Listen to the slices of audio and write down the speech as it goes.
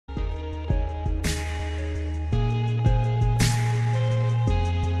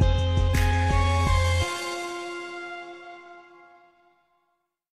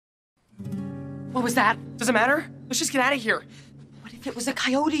What was that? Does it matter? Let's just get out of here. What if it was a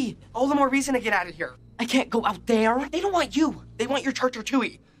coyote? All the more reason to get out of here. I can't go out there. They don't want you. They want your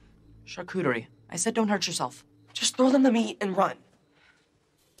charcuterie. Charcuterie. I said don't hurt yourself. Just throw them the meat and run.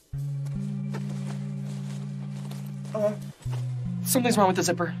 Something's wrong with the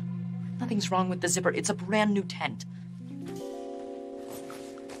zipper. Nothing's wrong with the zipper. It's a brand new tent.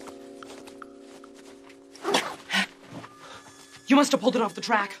 You must have pulled it off the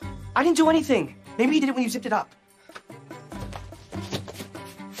track. I didn't do anything. Maybe you did it when you zipped it up.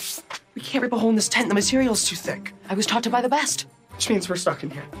 We can't rip a hole in this tent. The material's too thick. I was taught to buy the best. Which means we're stuck in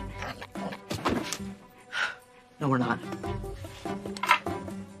here. No, we're not.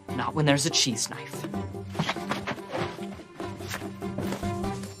 Not when there's a cheese knife.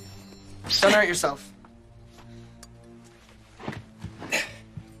 Don't hurt yourself.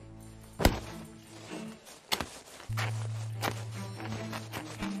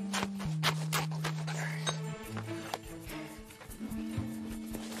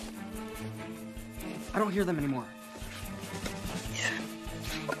 I don't hear them anymore.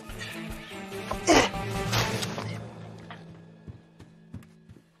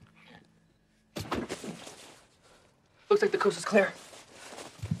 Looks like the coast is clear.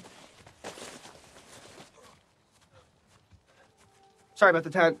 Sorry about the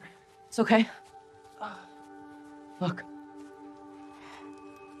tent. It's okay. Look.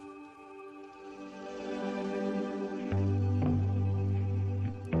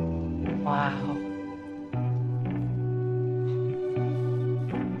 Wow.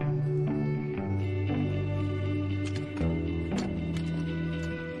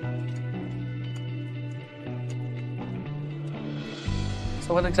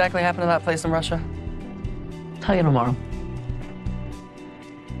 So what exactly happened to that place in Russia? Tell you tomorrow.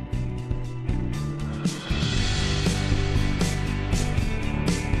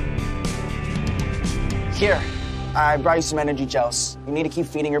 Here, I brought you some energy gels. You need to keep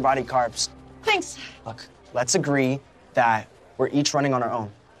feeding your body carbs. Thanks. Look, let's agree that we're each running on our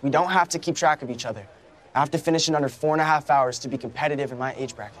own. We don't have to keep track of each other. I have to finish in under 4.5 hours to be competitive in my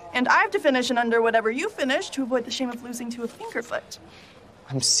age bracket. And I have to finish in under whatever you finish to avoid the shame of losing to a fingerfoot.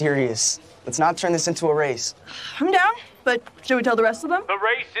 I'm serious. Let's not turn this into a race. I'm down, but should we tell the rest of them? The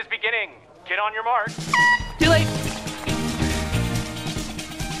race is beginning. Get on your mark. Too late.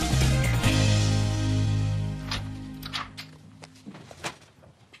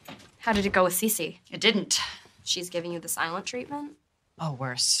 How did it go with Cece? It didn't. She's giving you the silent treatment? Oh,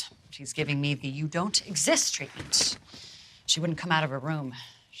 worse. She's giving me the you don't exist treatment. She wouldn't come out of her room.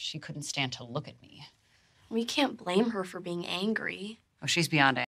 She couldn't stand to look at me. We can't blame her for being angry. Oh, she's beyond